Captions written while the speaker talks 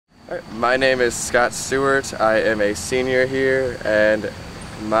My name is Stewart. I am a senior here, and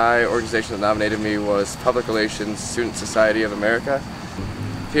my organization that nominated me was Public Relations Student Society of America.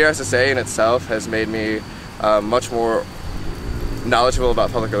 PRSSA in itself has made me much more knowledgeable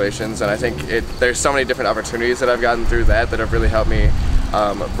about public relations, and I think there's so many different opportunities that I've gotten through that have really helped me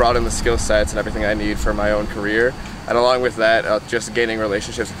broaden the skill sets and everything I need for my own career. And along with that, just gaining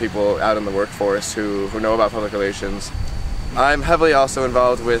relationships with people out in the workforce who know about public relations. I'm heavily also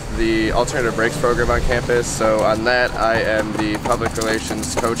involved with the Alternative Breaks program on campus, so on that I am the Public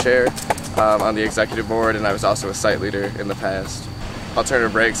Relations co-chair on the executive board, and I was also a site leader in the past.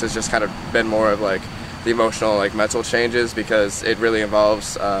 Alternative Breaks has just kind of been more of like the emotional, mental changes, because it really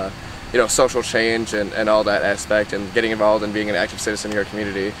involves social change and all that aspect, and getting involved and being an active citizen in your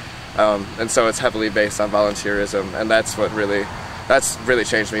community. And so it's heavily based on volunteerism, and that's really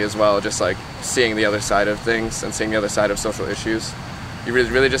changed me as well, just like seeing the other side of things and seeing the other side of social issues. You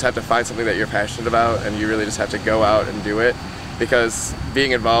really just have to find something that you're passionate about, and you really just have to go out and do it, because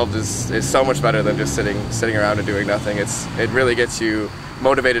being involved is so much better than just sitting around and doing nothing. It really gets you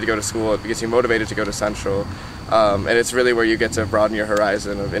motivated to go to school, it gets you motivated to go to Central, and it's really where you get to broaden your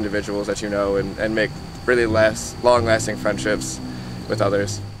horizon of individuals that you know and make really long-lasting friendships with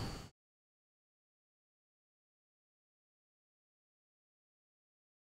others.